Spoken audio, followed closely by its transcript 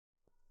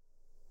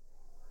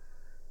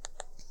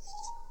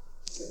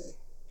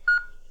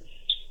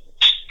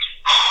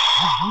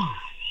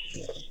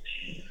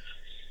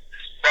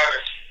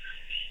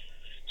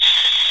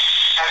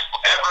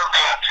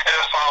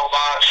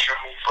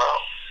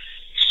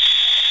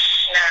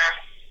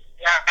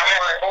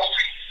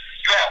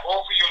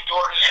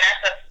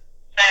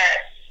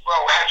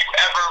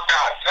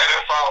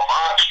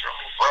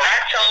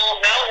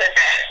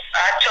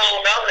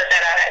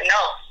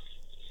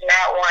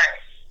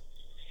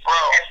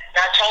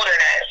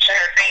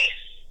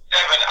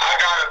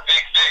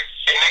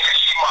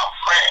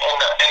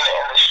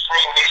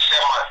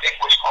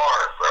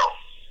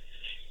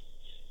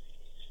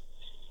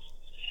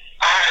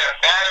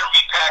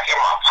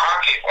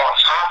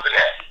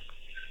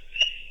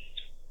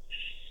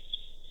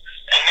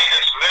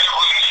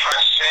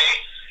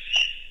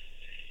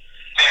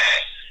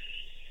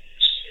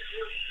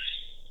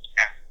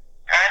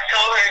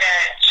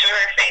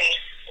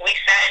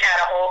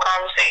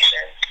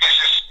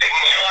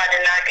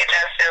get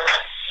that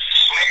feeling.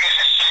 Niggas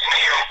is sitting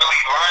here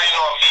really lying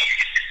on me.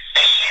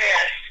 And she,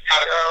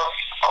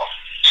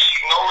 she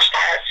knows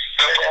that.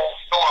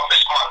 No, I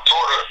miss my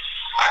daughter.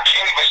 I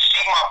can't even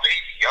see my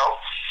baby, yo.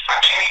 I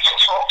can't even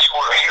talk to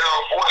her, hear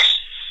her voice.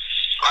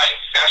 Like,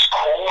 that's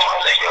cool, my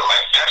nigga.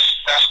 Like,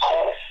 that's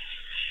cool.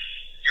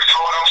 You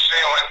know what I'm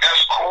saying? Like,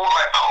 that's cool.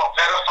 Like, I'm a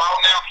pedophile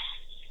now.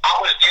 I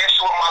was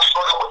dancing with my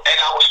daughter and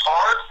I was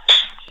hard.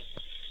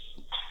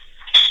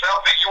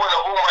 Velvet, you in the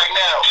room right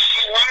now.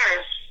 She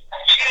is.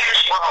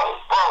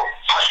 Bro,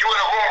 are you in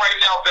the room right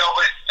now,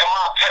 Velvet? Am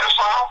I a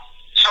pedophile?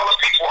 Telling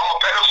people I'm a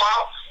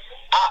pedophile?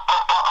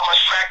 I'm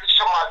attracted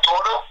to my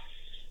daughter?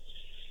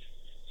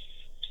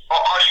 Or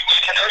are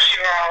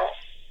you wrong?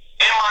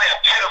 Am I a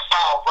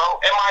pedophile, bro?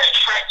 Am I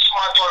attracted to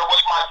my daughter?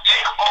 Was my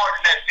dick hard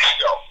in that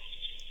video?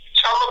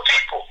 Tell the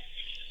people.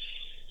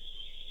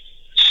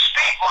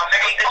 Speak, my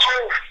nigga. The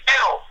truth.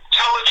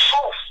 Tell the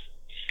truth.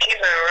 Keep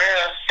it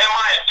real. Am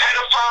I a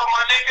pedophile,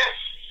 my nigga?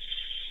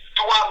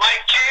 Do I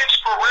like kids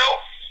for real?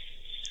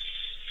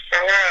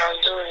 For real,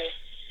 do you?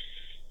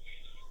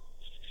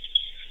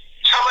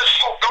 Tell the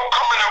truth. Don't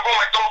come in the room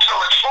and don't tell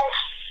the truth.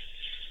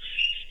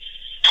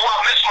 Do I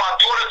miss my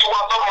daughter? Do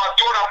I love my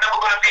daughter? I'm never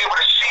going to be able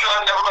to see her.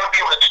 I'm never going to be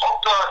able to talk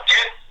to her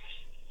again.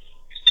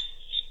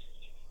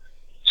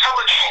 Tell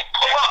the truth.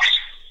 Pull up.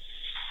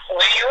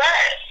 Where you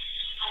at?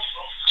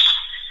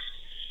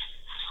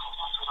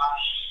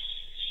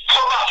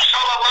 Pull up.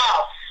 Tell her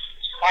loud.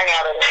 I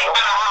got it. Ain't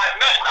gonna hide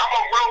nothing. I'm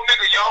a real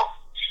nigga, yo.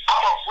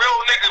 I'm a real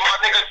nigga, my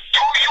nigga.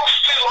 Do you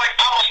feel like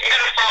I'm a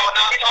pedophile or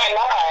not?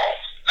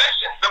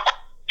 Listen,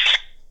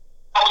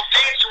 I was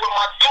dancing with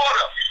my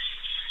daughter.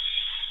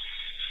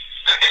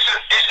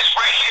 It's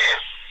right here.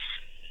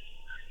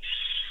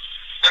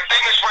 The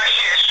thing is right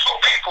here. It's two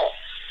people.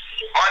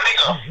 My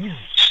nigga. Tell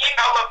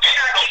the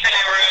people,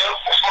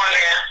 my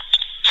nigga.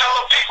 Tell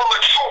the people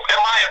the truth.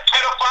 Am I a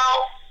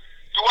pedophile?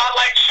 Do I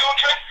like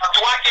children?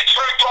 Do I get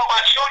turned on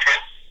by children?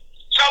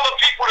 Tell the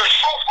people the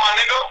truth, my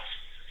nigga.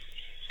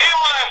 Am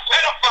I a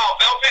pedophile,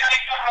 Velvet?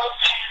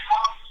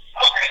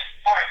 Okay,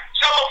 alright.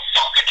 Tell the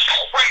fucking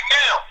truth right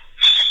now.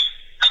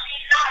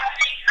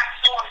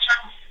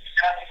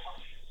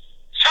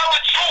 Tell the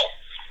truth.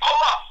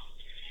 Pull up.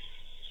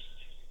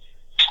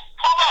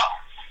 Pull up.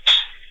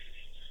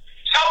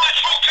 Tell the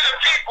truth to the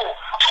people.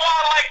 Do I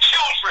like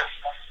children?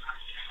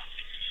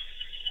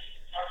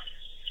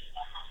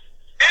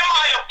 Am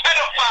I a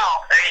pedophile?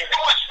 You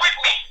was with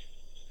me.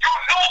 You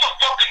know the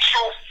fucking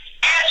truth.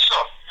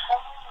 Answer.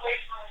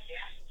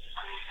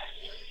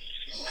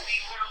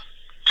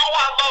 Do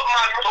I love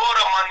my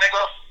daughter, my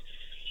nigga?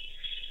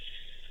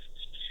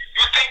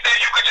 You think that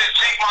you could just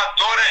take my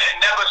daughter and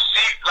never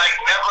see, like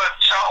never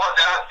tell her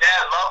that her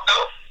dad loved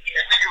her?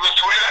 You think you would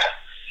do that?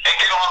 And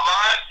get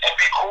online and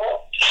be cool?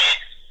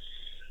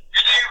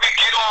 You think you could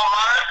get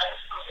online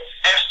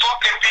and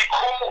fucking be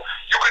cool?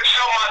 You could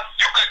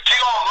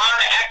get online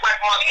and act like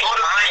my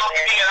daughter loved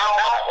me and I'm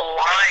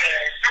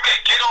lying. You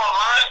could get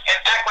online and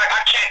act like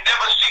I can't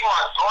never see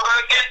my daughter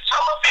again.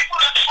 Tell the people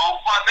the truth,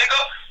 my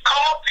nigga.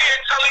 Come up here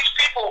and tell these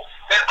people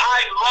that I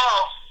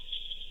love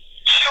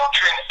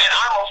children and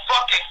I'm a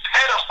fucking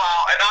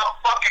pedophile and I'm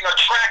fucking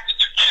attracted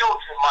to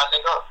children, my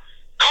nigga.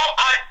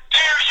 I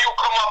dare you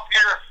come up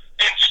here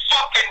and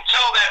fucking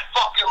tell that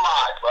fucking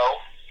lie, bro.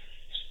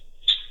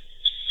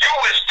 You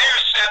was there,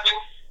 Seven.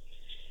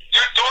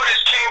 Your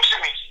daughters came to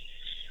me.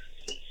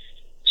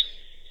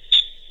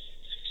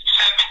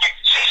 Seven,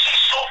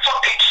 she's so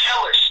fucking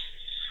jealous.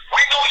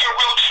 We know your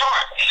real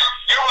chart.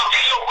 You're a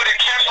Leo with a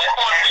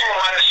Capricorn moon,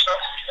 my nigga.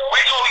 We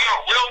know your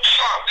real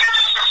chart. This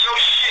is some real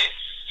shit.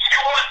 You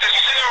want the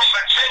center of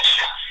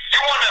attention. You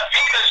want to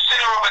be the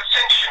center of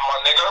attention, my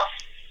nigga.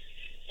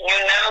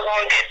 You're never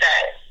gonna get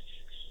that.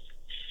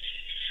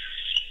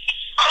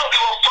 I don't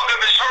give a fuck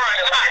if it's her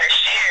or not.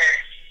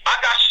 I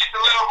got shit to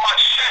let off my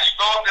chest,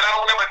 dog, that I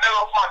don't ever let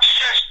off my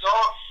chest,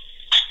 dog.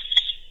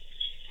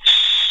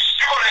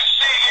 You gonna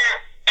sit here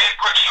and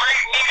portray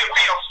me to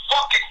be a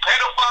fucking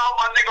pedophile,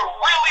 my nigga?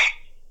 Really?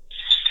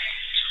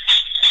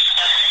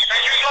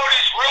 And you know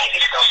there's real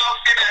people out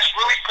there that's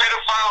really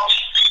pedophiles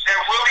that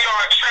really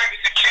are attracted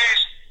to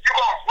kids. You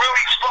gonna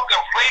really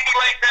fucking play me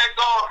like that,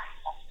 dog?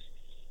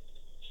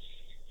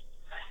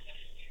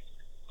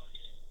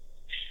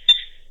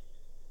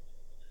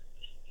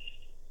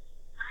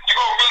 You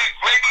gonna really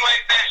play me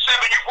like that?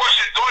 Seven, you watch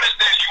your daughters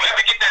dance. You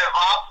ever get that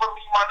vibe from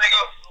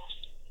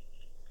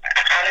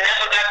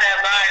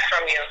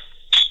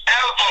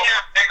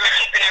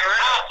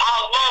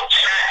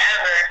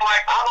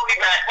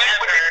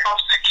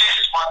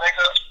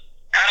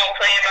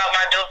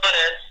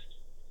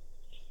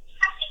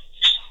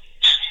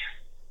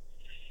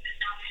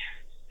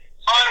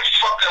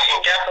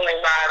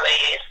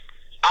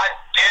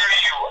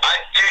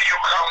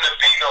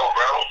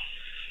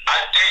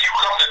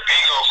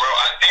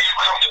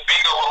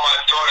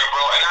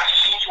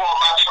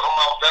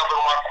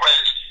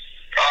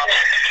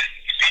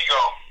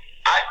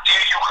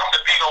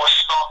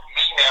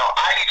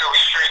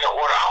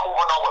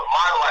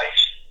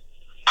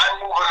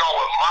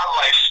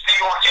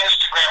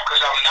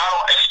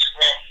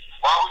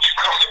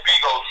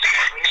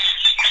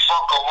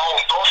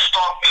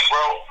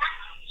bro.